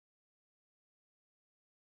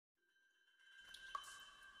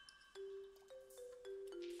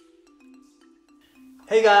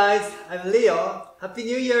Hey guys, I'm Leo. Happy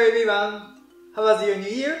New Year everyone! How was your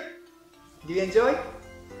New Year? Do you enjoy?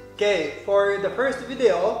 Okay, for the first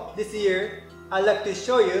video this year, I'd like to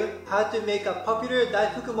show you how to make a popular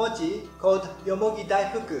Daifuku Mochi called Yomogi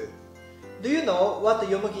Daifuku. Do you know what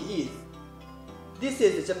Yomogi is? This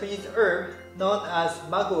is a Japanese herb known as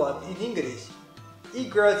magwort in English.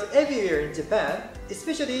 It grows everywhere in Japan,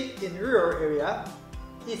 especially in rural area.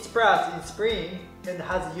 It sprouts in spring and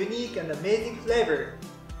has unique and amazing flavor.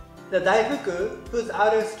 The daifuku, whose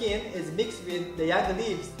outer skin is mixed with the young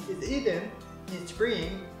leaves, is eaten in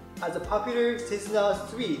spring as a popular seasonal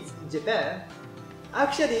sweet in Japan.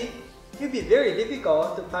 Actually, it would be very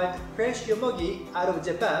difficult to find fresh yomogi out of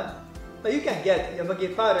Japan, but you can get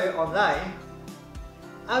yomogi powder online.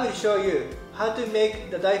 I will show you how to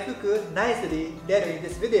make the daifuku nicely later in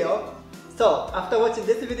this video. So, after watching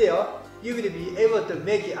this video, you will be able to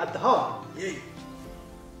make it at home. Yay.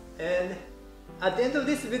 And at the end of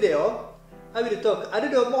this video, I will talk a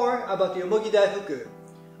little more about Yomogi Daifuku.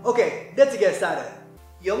 Okay, let's get started.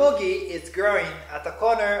 Yomogi is growing at the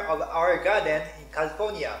corner of our garden in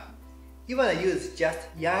California. You want to use just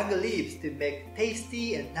young leaves to make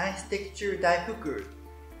tasty and nice texture daifuku.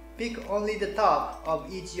 Pick only the top of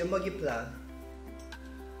each yomogi plant.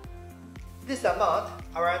 This amount,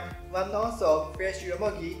 around 1 ounce of fresh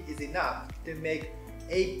yomogi, is enough to make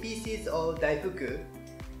 8 pieces of daifuku.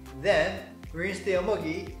 Then, rinse the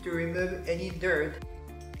yomogi to remove any dirt.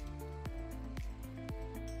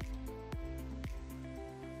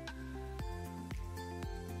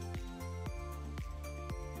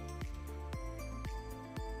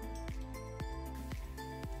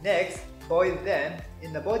 Next, boil them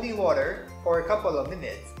in the boiling water for a couple of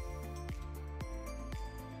minutes.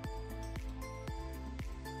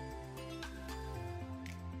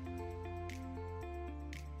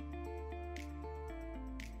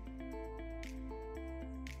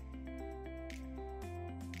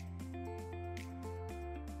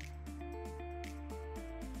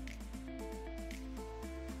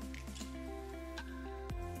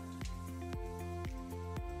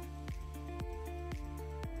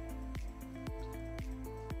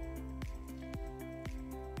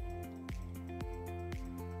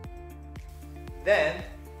 Then,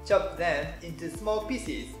 chop them into small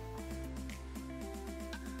pieces.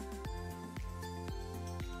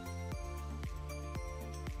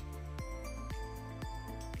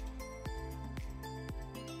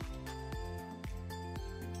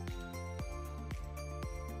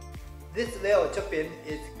 This little chopping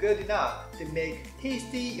is good enough to make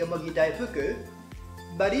tasty yomogi daifuku.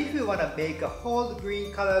 But if you want to make a whole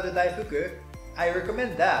green colored daifuku, I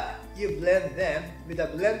recommend that you blend them with a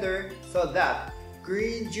blender so that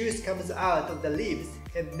green juice comes out of the leaves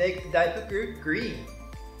and make the daifuku green.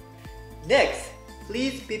 Next,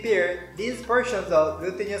 please prepare these portions of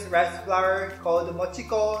glutinous rice flour called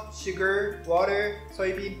Mochiko, sugar, water,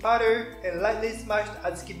 soybean powder, and lightly smashed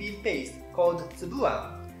Adzuki bean paste called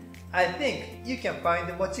Tsubuan. I think you can find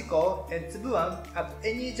Mochiko and Tsubuan at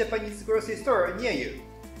any Japanese grocery store near you.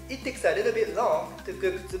 It takes a little bit long to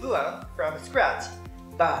cook Tsubuan from scratch,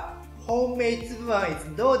 but homemade Tsubuan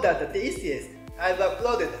is no doubt the tastiest. I've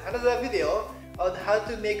uploaded another video on how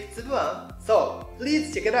to make Tsubuan, so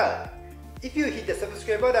please check it out. If you hit the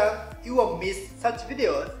subscribe button, you won't miss such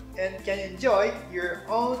videos and can enjoy your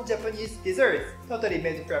own Japanese desserts totally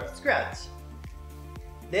made from scratch.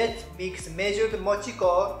 Let's mix measured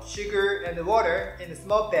mochiko, sugar, and water in a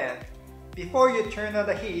small pan. Before you turn on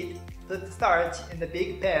the heat, put the starch in the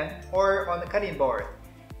big pan or on the cutting board.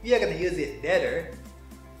 We are going to use it later.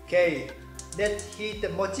 Okay, let's heat the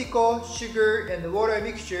mochiko, sugar, and water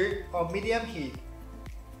mixture on medium heat.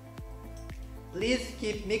 Please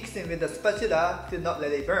keep mixing with the spatula to not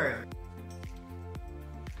let it burn.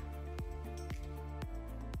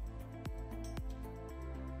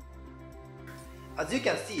 As you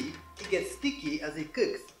can see, it gets sticky as it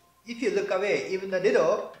cooks. If you look away even a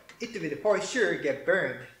little, it will for sure get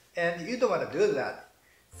burned, and you don't want to do that.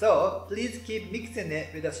 So, please keep mixing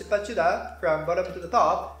it with a spatula from bottom to the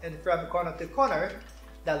top and from corner to corner.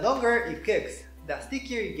 The longer it cooks, the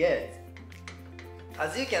stickier it gets.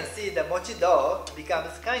 As you can see, the mochi dough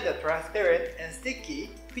becomes kind of transparent and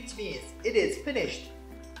sticky, which means it is finished.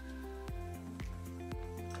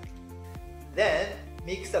 Then,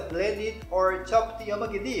 mix the blended or chopped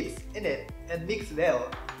yomogi leaves in it and mix well.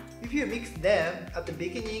 If you mix them at the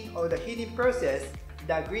beginning of the heating process,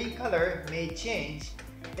 the green color may change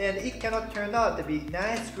and it cannot turn out to be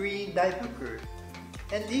nice green daifuku.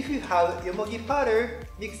 And if you have yomogi powder,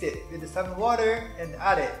 mix it with some water and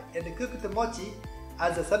add it and cook the mochi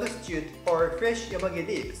as a substitute for fresh yomogi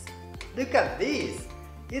leaves. Look at this!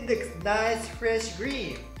 It looks nice fresh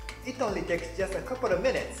green. It only takes just a couple of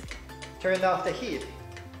minutes. Turn off the heat.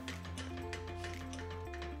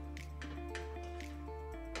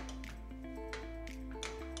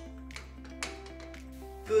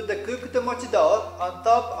 Put the cooked mochi dough on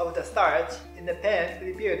top of the starch in the pan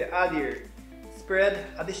prepared earlier. Spread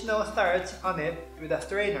additional starch on it with a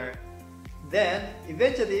strainer. Then,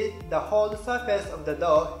 eventually, the whole surface of the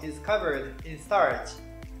dough is covered in starch.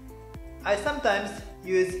 I sometimes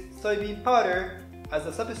use soybean powder as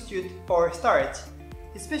a substitute for starch,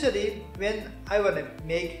 especially when I want to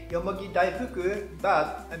make Yomogi Daifuku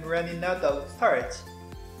but I'm running out of starch.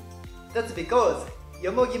 That's because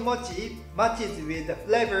Yomogi mochi matches with the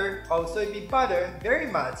flavor of soybean powder very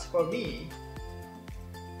much for me.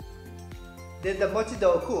 Let the mochi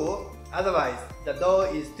dough cool, otherwise the dough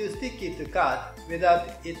is too sticky to cut without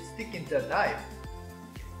it sticking to the knife.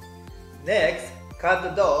 Next, cut the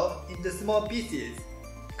dough into small pieces.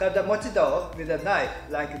 Cut the mochi dough with a knife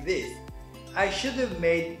like this. I should have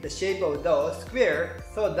made the shape of dough square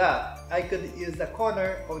so that I could use the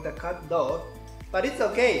corner of the cut dough, but it's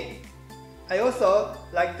okay. I also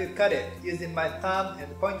like to cut it using my thumb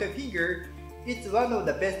and pointer finger. It's one of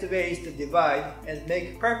the best ways to divide and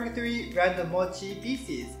make perfectly round mochi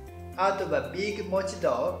pieces out of a big mochi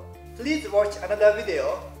dough. Please watch another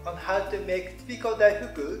video on how to make typical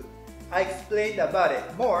Daifuku. I explained about it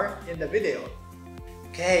more in the video.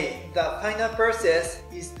 Okay, the final process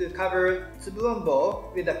is to cover Tsubuan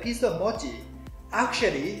bowl with a piece of mochi.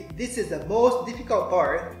 Actually, this is the most difficult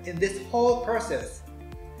part in this whole process.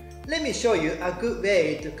 Let me show you a good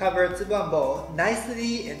way to cover Tsubuan bowl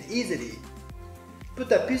nicely and easily.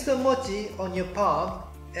 Put a piece of mochi on your palm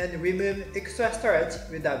and remove extra starch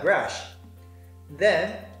with a brush.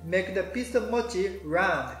 Then, make the piece of mochi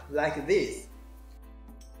round like this.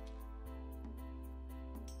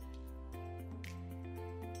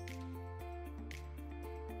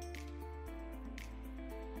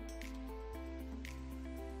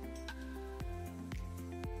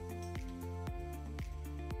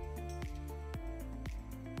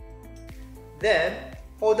 Then,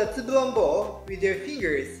 hold the Tsubuan bowl with your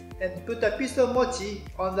fingers and put a piece of mochi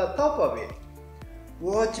on the top of it.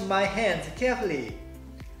 Watch my hands carefully.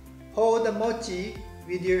 Hold the mochi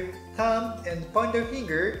with your thumb and pointer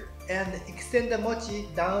finger and extend the mochi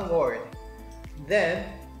downward. Then,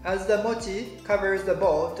 as the mochi covers the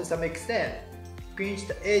bowl to some extent, pinch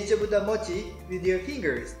the edge of the mochi with your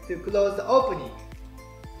fingers to close the opening.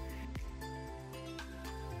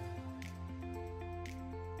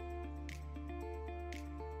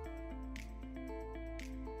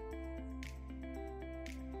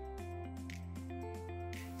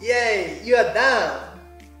 Yay! You are done!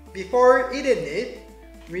 Before eating it,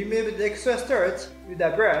 remove the extra starch with a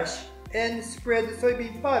brush and spread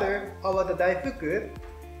soybean powder over the Daifuku.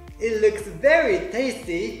 It looks very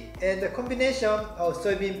tasty and the combination of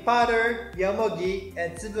soybean powder, yomogi,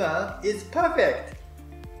 and Tsubuan is perfect!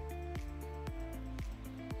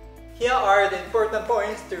 Here are the important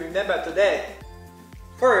points to remember today.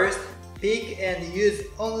 First, pick and use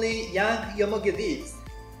only young yomogi leaves.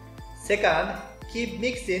 Second, keep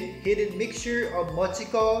mixing heated mixture of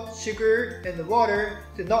Mochiko, sugar, and water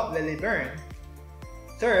to not let it burn.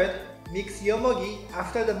 Third, mix yomogi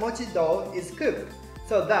after the mochi dough is cooked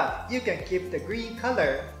so that you can keep the green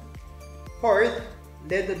color. Fourth,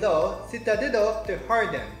 let the dough sit a little to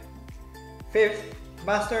harden. Fifth,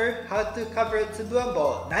 master how to cover Tsubuan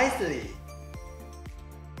bowl nicely.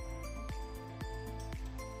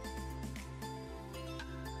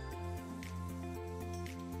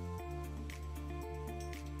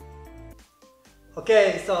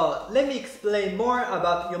 Okay, so let me explain more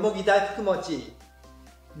about Yomogi Daifuku Mochi.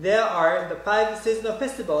 There are the 5 seasonal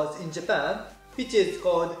festivals in Japan, which is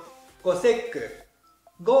called Gosekku.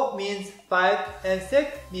 Go means 5 and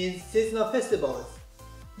sek means seasonal festivals.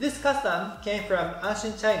 This custom came from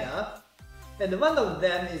ancient China, and one of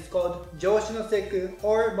them is called Joshinoseku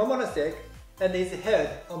or Momonosek and is held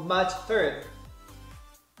on March 3rd.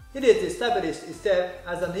 It is established itself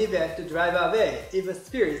as an event to drive away evil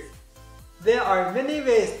spirits. There are many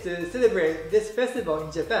ways to celebrate this festival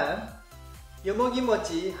in Japan. Yomogi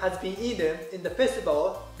mochi has been eaten in the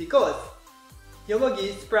festival because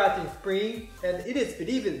yomogi sprouts in spring, and it is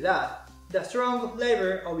believed that the strong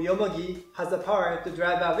flavor of yomogi has the power to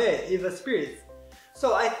drive away evil spirits.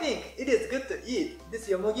 So I think it is good to eat this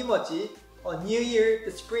yomogi mochi on New Year to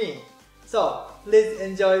spring. So please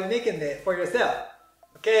enjoy making it for yourself.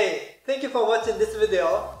 Okay, thank you for watching this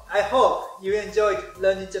video. I hope you enjoyed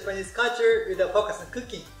learning Japanese culture with a focus on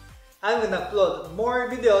cooking. I'm gonna upload more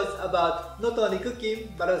videos about not only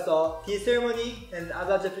cooking but also tea ceremony and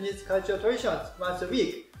other Japanese cultural traditions once a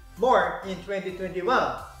week, more in 2021.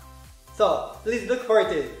 So please look forward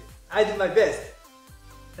to it. I do my best.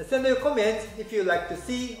 And send your comments if you like to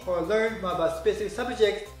see or learn more about specific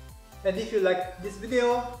subjects. And if you like this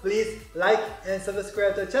video, please like and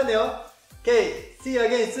subscribe to the channel. Okay, see you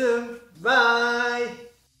again soon. Bye!